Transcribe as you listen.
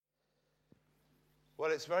Well,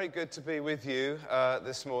 it's very good to be with you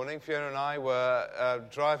this morning. Fiona and I were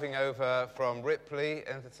driving over from Ripley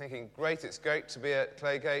and thinking, it's great to be at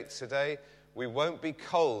Claygate today. We won't be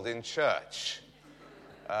cold in church.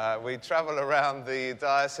 We travel around the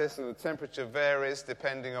diocese and the temperature varies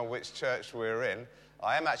depending on which church we're in.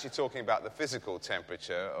 I am actually talking about the physical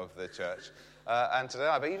temperature of the church. And today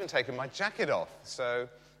I've even taken my jacket off. So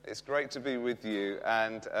it's great to be with you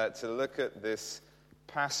and to look at this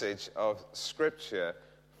passage of Scripture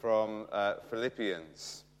from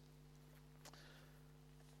Philippians.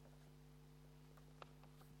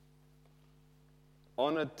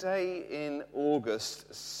 On a day in August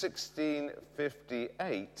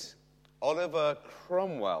 1658, Oliver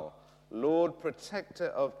Cromwell, Lord Protector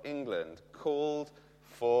of England, called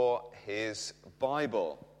for his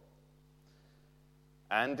Bible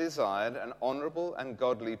and desired an honourable and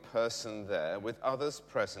godly person there with others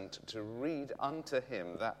present to read unto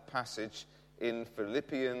him that passage in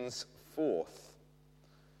Philippians 4.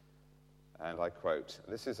 And I quote,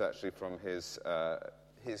 this is actually from his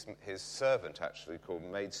servant, actually, called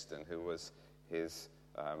Maidstone, who was his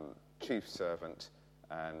chief servant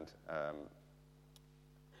and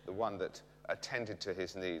the one that attended to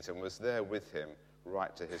his needs and was there with him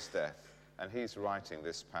right to his death. And he's writing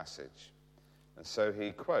this passage. And so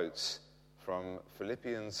he quotes from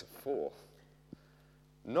Philippians 4.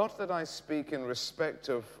 Not that I speak in respect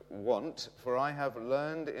of want, for I have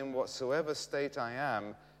learned in whatsoever state I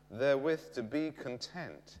am, therewith to be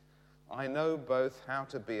content. I know both how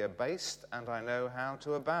to be abased, and I know how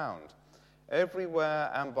to abound. Everywhere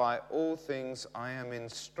and by all things I am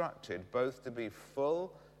instructed, both to be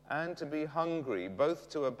full and to be hungry, both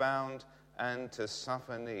to abound and to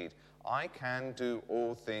suffer need. I can do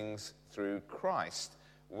all things through Christ,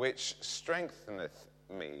 which strengtheneth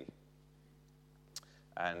me.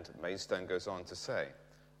 And Maidstone goes on to say,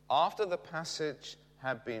 after the passage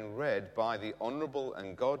had been read by the honourable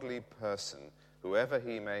and godly person, whoever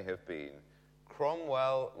he may have been,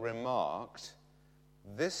 Cromwell remarked,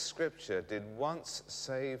 this scripture did once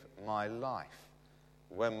save my life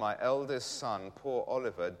when my eldest son, poor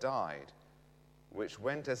Oliver, died, which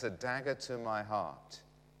went as a dagger to my heart.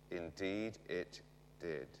 Indeed, it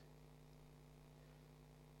did.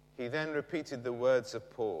 He then repeated the words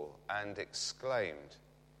of Paul and exclaimed,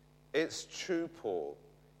 it's true, Paul,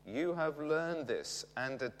 you have learned this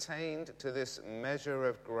and attained to this measure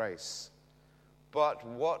of grace. But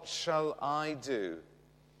what shall I do?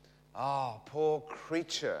 Poor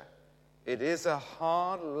creature, it is a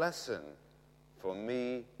hard lesson for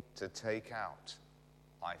me to take out.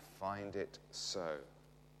 I find it so.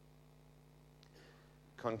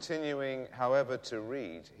 Continuing, however, to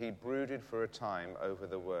read, he brooded for a time over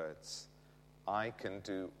the words, I can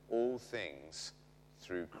do all things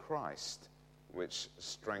through Christ, which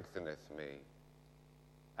strengtheneth me.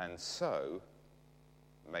 And so,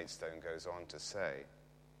 Maidstone goes on to say,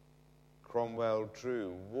 Cromwell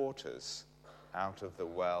drew waters out of the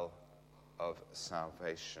well of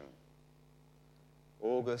salvation.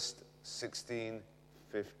 August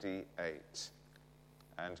 1658,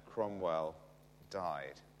 and Cromwell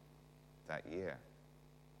died that year.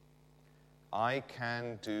 I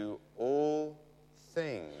can do all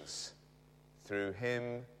things through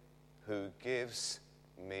him who gives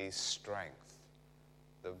me strength.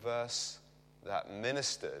 The verse that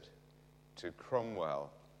ministered to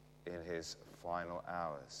Cromwell in his final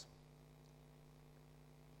hours.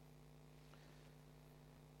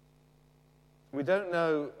 We don't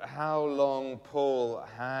know how long Paul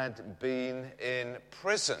had been in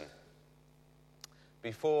prison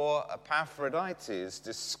before Epaphroditus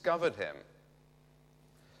discovered him.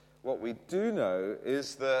 What we do know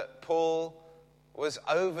is that Paul was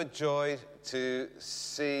overjoyed to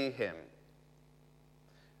see him.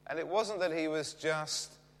 And it wasn't that he was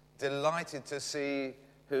just delighted to see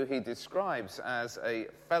who he describes as a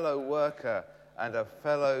fellow worker and a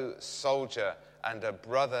fellow soldier and a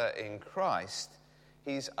brother in Christ.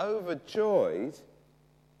 He's overjoyed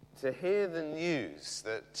to hear the news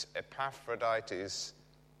that Epaphroditus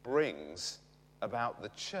brings about the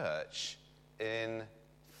church in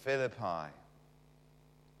Philippi.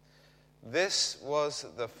 This was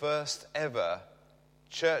the first ever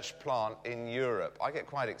church plant in Europe. I get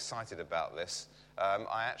quite excited about this.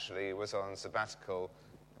 I actually was on sabbatical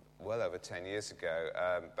well over 10 years ago,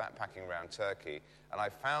 backpacking around Turkey, and I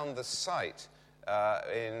found the site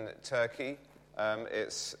in Turkey.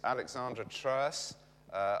 It's Alexandra Troas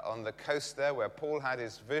on the coast there, where Paul had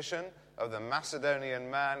his vision of the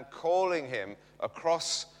Macedonian man calling him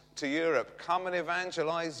across to Europe. Come and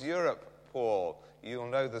evangelize Europe, Paul. You'll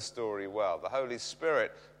know the story well. The Holy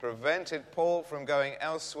Spirit prevented Paul from going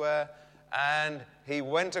elsewhere, and he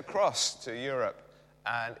went across to Europe,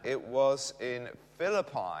 and it was in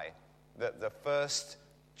Philippi that the first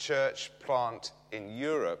church plant in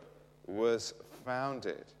Europe was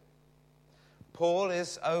founded. Paul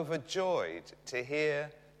is overjoyed to hear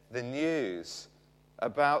the news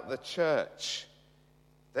about the church.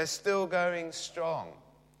 They're still going strong,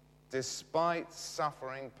 despite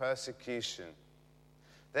suffering persecution.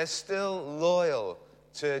 They're still loyal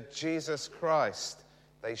to Jesus Christ.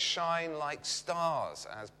 They shine like stars,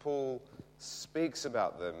 as Paul speaks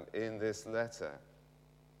about them in this letter.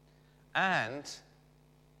 And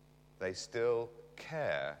they still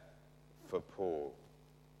care for Paul.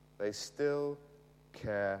 They still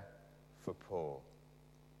care for Paul.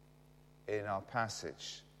 In our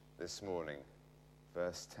passage this morning,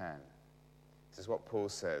 verse 10, this is what Paul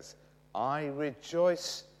says: I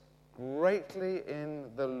rejoice greatly in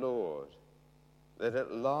the Lord that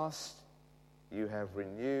at last you have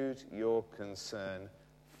renewed your concern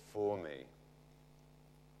for me.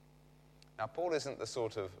 Now, Paul isn't the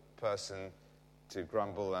sort of person to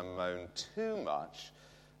grumble and moan too much,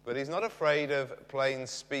 but he's not afraid of plain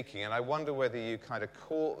speaking, and I wonder whether you kind of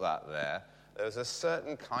caught that there. There's a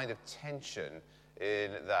certain kind of tension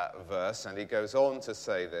in that verse, and he goes on to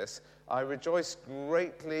say this: I rejoice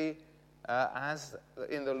greatly as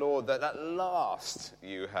in the Lord that at last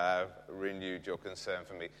you have renewed your concern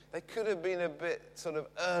for me. They could have been a bit sort of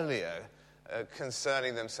earlier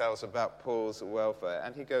concerning themselves about Paul's welfare.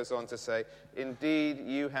 And he goes on to say, indeed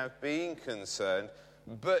you have been concerned,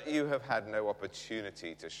 but you have had no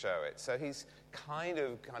opportunity to show it. So he's kind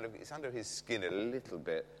of, it's under his skin a little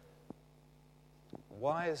bit.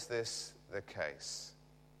 Why is this the case?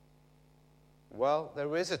 Well,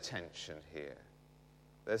 there is a tension here.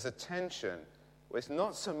 There's a tension. It's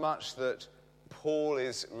not so much that Paul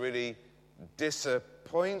is really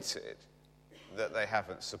disappointed that they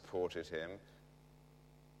haven't supported him,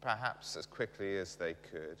 perhaps as quickly as they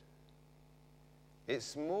could.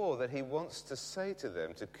 It's more that he wants to say to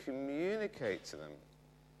them, to communicate to them,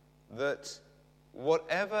 that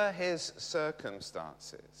whatever his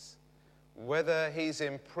circumstances, whether he's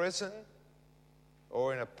in prison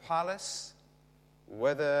or in a palace,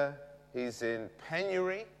 whether he's in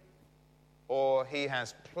penury or he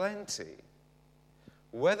has plenty,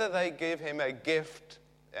 whether they give him a gift,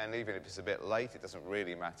 and even if it's a bit late, it doesn't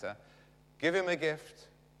really matter, give him a gift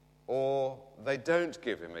or they don't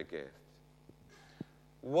give him a gift,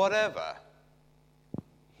 whatever,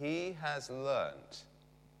 he has learned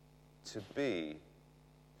to be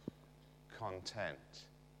content.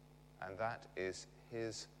 And that is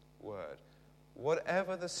his word.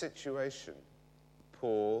 Whatever the situation,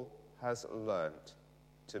 Paul has learned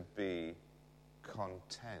to be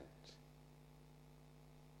content.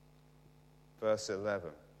 Verse 11,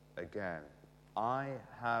 again, I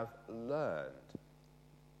have learned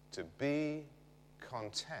to be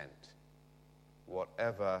content,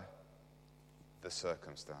 whatever the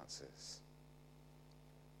circumstances.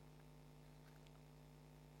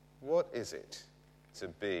 What is it to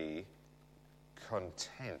be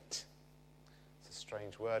content? It's a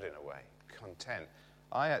strange word in a way, content.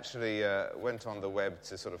 I actually went on the web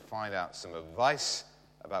to sort of find out some advice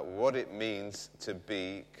about what it means to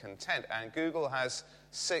be content. And Google has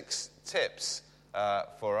 6 tips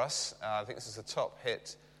for us. I think this is a top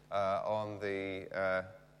hit on the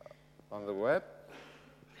web.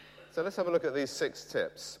 So let's have a look at these 6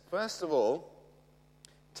 tips. First of all,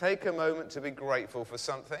 take a moment to be grateful for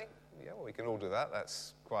something. Yeah, well, we can all do that.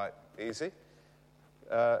 That's quite easy.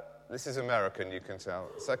 This is American, you can tell.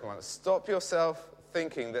 Second one, stop yourself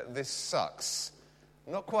thinking that this sucks.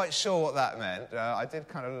 I'm not quite sure what that meant. I did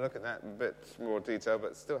kind of look at that in a bit more detail,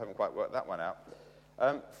 but still haven't quite worked that one out.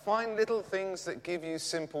 Find little things that give you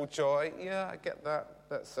simple joy. Yeah, I get that.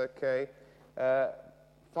 That's okay.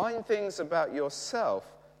 Find things about yourself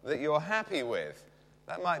that you're happy with.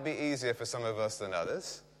 That might be easier for some of us than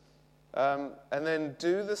others. And then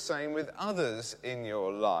do the same with others in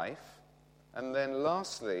your life. And then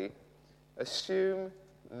lastly, assume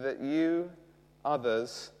that you,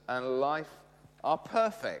 others, and life are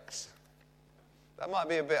perfect. That might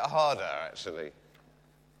be a bit harder, actually.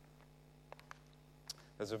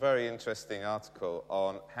 There's a very interesting article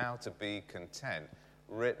on how to be content,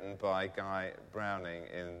 written by Guy Browning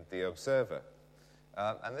in The Observer.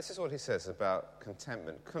 And this is what he says about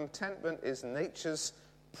contentment. Contentment is nature's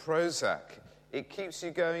Prozac. It keeps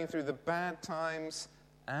you going through the bad times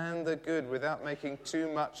and the good without making too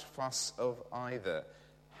much fuss of either.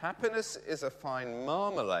 Happiness is a fine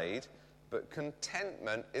marmalade, but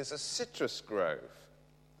contentment is a citrus grove.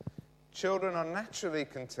 Children are naturally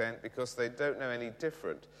content because they don't know any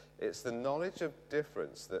different. It's the knowledge of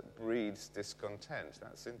difference that breeds discontent.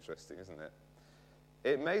 That's interesting, isn't it?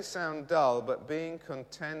 It may sound dull, but being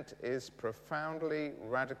content is profoundly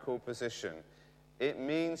radical position. It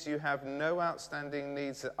means you have no outstanding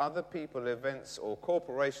needs that other people, events, or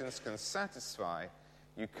corporations can satisfy.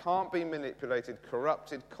 You can't be manipulated,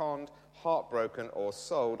 corrupted, conned, heartbroken, or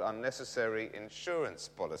sold unnecessary insurance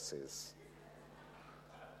policies.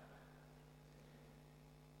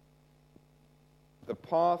 The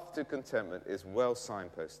path to contentment is well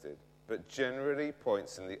signposted, but generally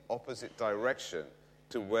points in the opposite direction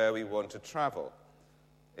to where we want to travel.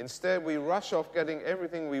 Instead, we rush off getting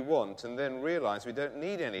everything we want and then realize we don't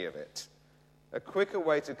need any of it. A quicker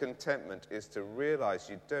way to contentment is to realize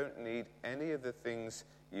you don't need any of the things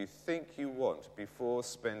you think you want before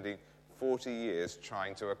spending 40 years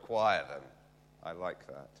trying to acquire them. I like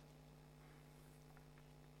that.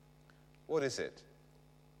 What is it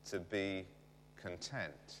to be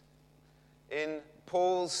content? In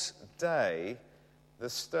Paul's day, the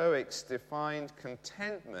Stoics defined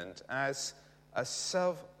contentment as a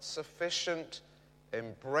self-sufficient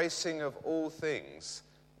embracing of all things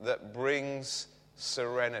that brings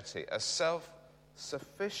serenity. A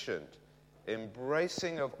self-sufficient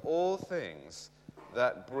embracing of all things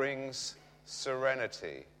that brings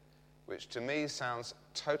serenity, which to me sounds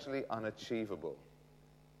totally unachievable.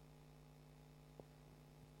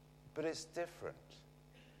 But it's different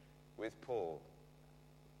with Paul.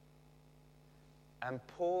 And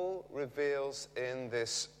Paul reveals in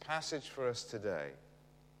this passage for us today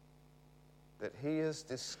that he has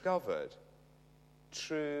discovered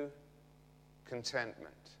true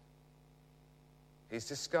contentment. He's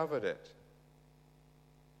discovered it.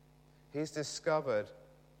 He's discovered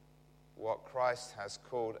what Christ has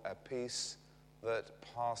called a peace that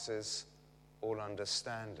passes all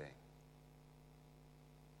understanding.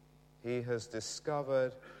 He has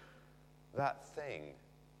discovered that thing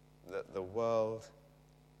that the world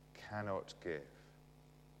cannot give.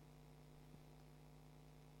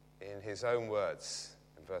 In his own words,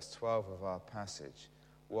 in verse 12 of our passage,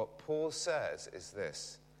 what Paul says is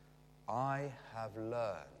this: I have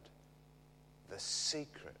learned the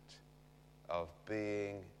secret of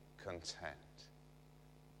being content.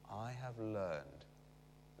 I have learned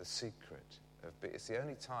the secret of being. It's the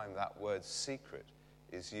only time that word secret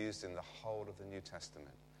is used in the whole of the New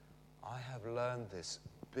Testament. I have learned this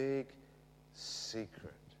big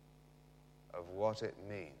secret of what it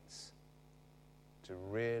means to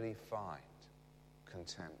really find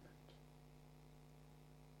contentment.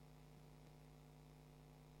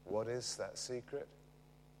 What is that secret?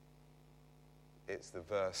 It's the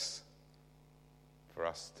verse for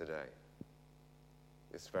us today.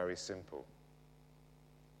 It's very simple.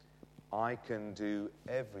 I can do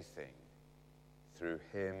everything through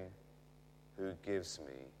him who gives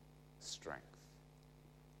me strength.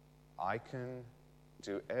 I can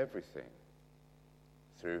do everything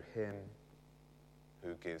through him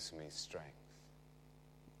who gives me strength.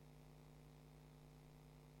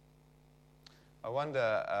 I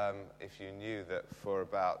wonder if you knew that for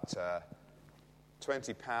about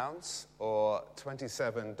 £20 or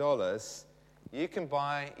 $27, you can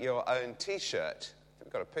buy your own T-shirt.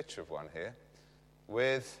 We've got a picture of one here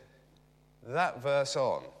with that verse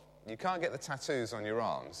on. You can't get the tattoos on your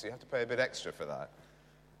arms. You have to pay a bit extra for that.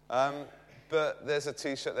 But there's a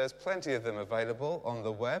T-shirt. There's plenty of them available on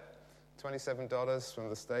the web. $27 from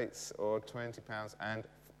the States, or £20 and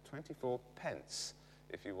 24 pence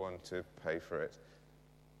if you want to pay for it.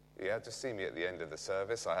 Yeah, just see me at the end of the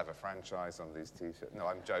service. I have a franchise on these T-shirts. No,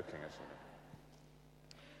 I'm joking, actually.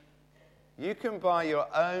 You can buy your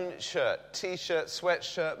own shirt, T-shirt,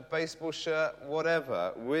 sweatshirt, baseball shirt,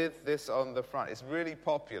 whatever, with this on the front. It's really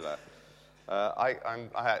popular.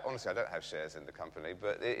 Honestly, I don't have shares in the company,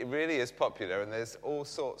 but it really is popular, and there's all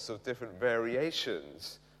sorts of different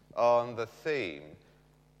variations on the theme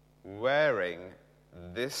wearing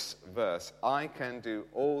this verse. I can do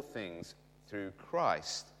all things through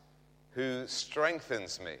Christ who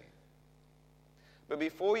strengthens me. But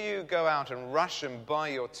before you go out and rush and buy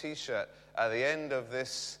your T-shirt at the end of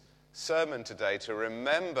this sermon today to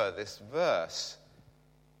remember this verse,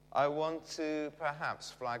 I want to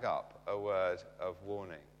perhaps flag up a word of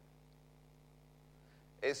warning.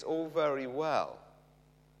 It's all very well,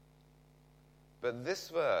 but this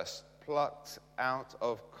verse plucked out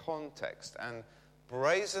of context and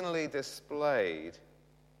brazenly displayed,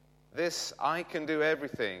 this I can do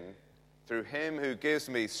everything through him who gives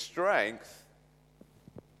me strength,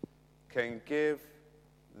 can give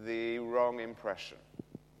the wrong impression.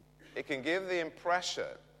 It can give the impression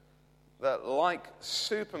that, like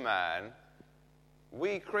Superman,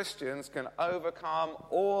 We Christians can overcome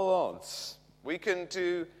all odds. We can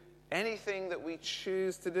do anything that we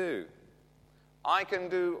choose to do. I can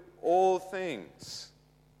do all things.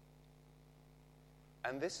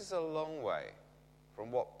 And this is a long way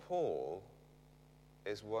from what Paul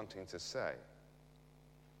is wanting to say.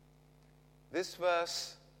 This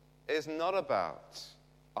verse is not about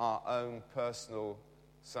our own personal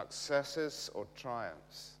successes or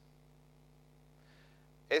triumphs.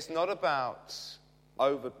 It's not about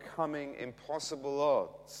overcoming impossible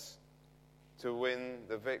odds to win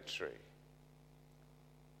the victory.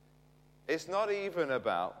 It's not even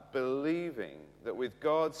about believing that with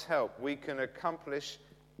God's help we can accomplish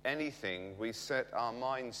anything we set our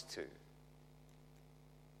minds to.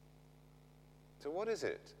 So what is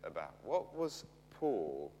it about? What was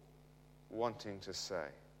Paul wanting to say?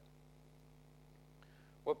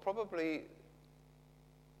 Well, probably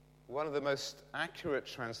one of the most accurate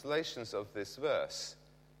translations of this verse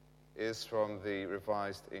is from the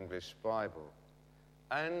Revised English Bible.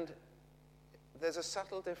 And there's a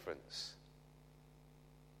subtle difference.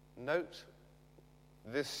 Note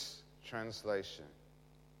this translation.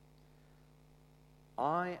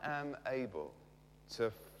 I am able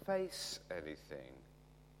to face anything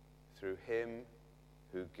through him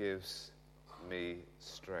who gives me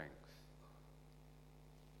strength.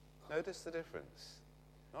 Notice the difference.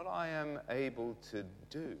 Not I am able to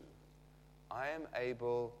do. I am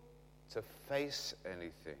able to face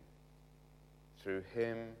anything through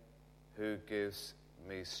him who gives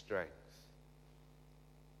me strength.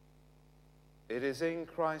 It is in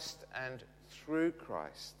Christ and through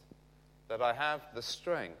Christ that I have the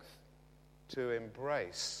strength to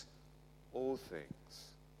embrace all things,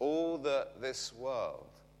 all that this world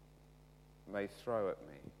may throw at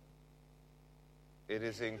me. It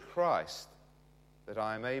is in Christ that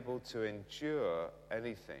I am able to endure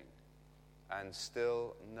anything and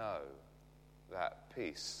still know that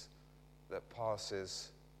peace that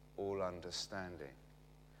passes all understanding.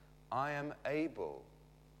 I am able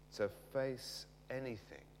to face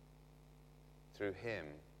anything through him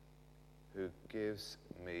who gives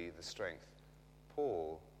me the strength.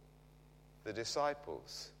 Paul, the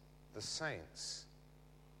disciples, the saints,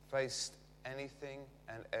 faced anything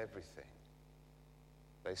and everything.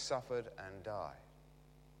 They suffered and died.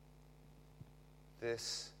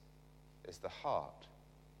 This is the heart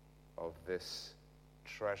of this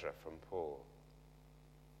treasure from Paul.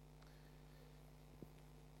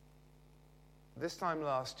 This time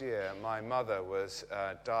last year, my mother was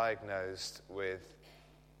diagnosed with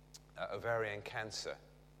ovarian cancer.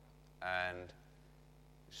 And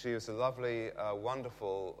she was a lovely,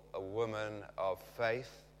 wonderful woman of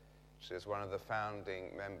faith. She was one of the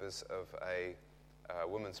founding members of a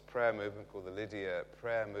women's prayer movement called the Lydia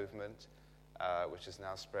Prayer Movement, which has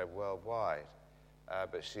now spread worldwide.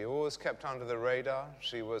 But she always kept under the radar.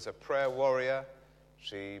 She was a prayer warrior.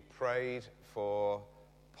 She prayed for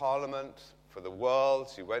Parliament, for the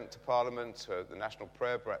world. She went to Parliament, to the National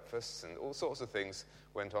Prayer Breakfasts, and all sorts of things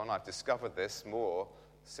went on. I've discovered this more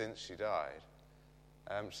since she died.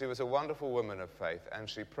 She was a wonderful woman of faith, and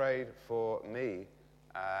she prayed for me,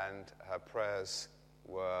 and her prayers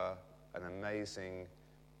were an amazing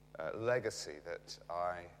legacy that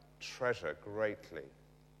I treasure greatly.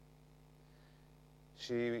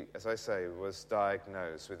 She, as I say, was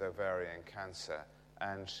diagnosed with ovarian cancer,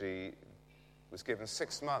 and she was given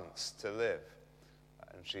 6 months to live,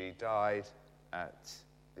 and she died at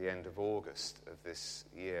the end of August of this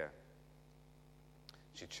year.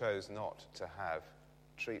 She chose not to have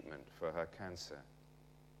treatment for her cancer.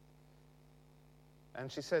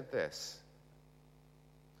 And she said this: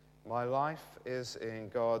 "My life is in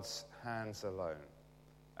God's hands alone,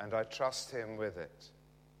 and I trust him with it.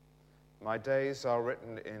 My days are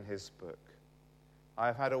written in his book. I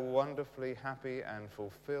have had a wonderfully happy and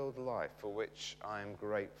fulfilled life for which I am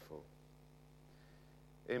grateful.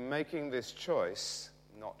 In making this choice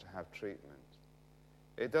not to have treatment,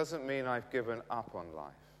 it doesn't mean I've given up on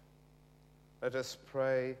life. Let us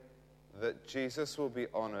pray that Jesus will be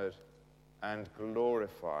honored and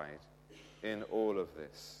glorified in all of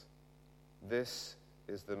this. This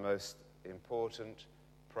is the most important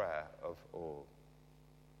prayer of all."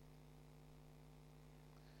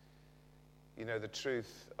 You know, the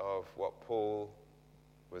truth of what Paul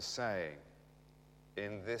was saying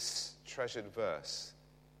in this treasured verse,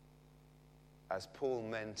 as Paul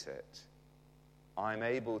meant it, I'm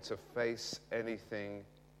able to face anything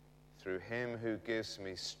through him who gives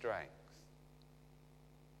me strength.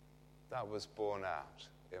 That was borne out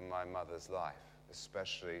in my mother's life,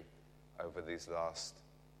 especially over these last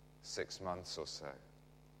 6 months or so.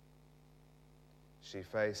 She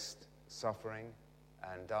faced suffering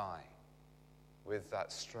and die with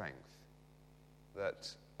that strength that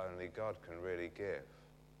only God can really give.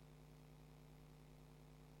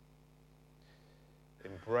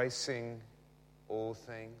 Embracing all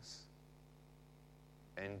things,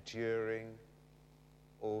 enduring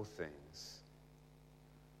all things.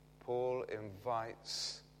 Paul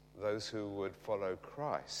invites those who would follow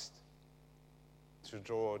Christ to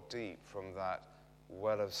draw deep from that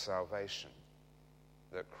well of salvation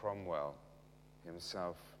that Cromwell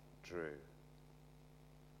himself drew.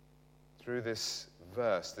 Through this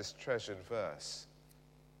verse, this treasured verse,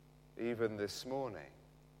 even this morning,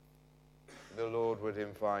 the Lord would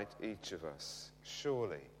invite each of us,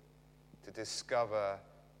 surely, to discover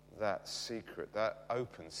that secret, that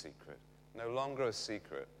open secret, no longer a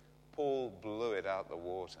secret. Paul blew it out the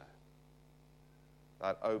water.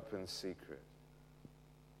 That open secret,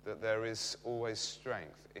 that there is always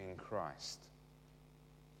strength in Christ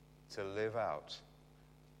to live out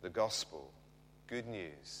the gospel, good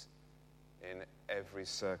news, in every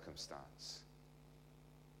circumstance.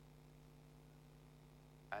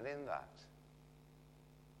 And in that,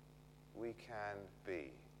 we can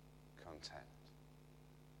be content.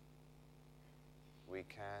 We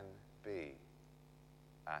can be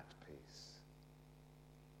at peace.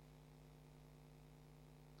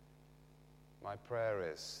 My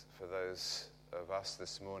prayer is for those of us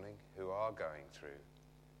this morning who are going through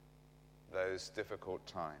those difficult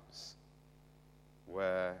times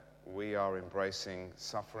where we are embracing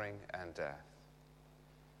suffering and death.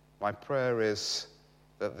 My prayer is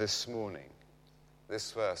that this morning,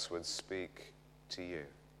 this verse would speak to you.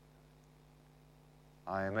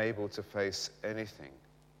 I am able to face anything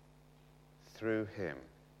through him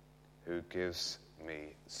who gives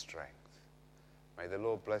me strength. May the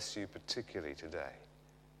Lord bless you particularly today.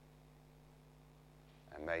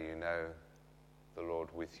 And may you know the Lord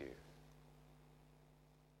with you.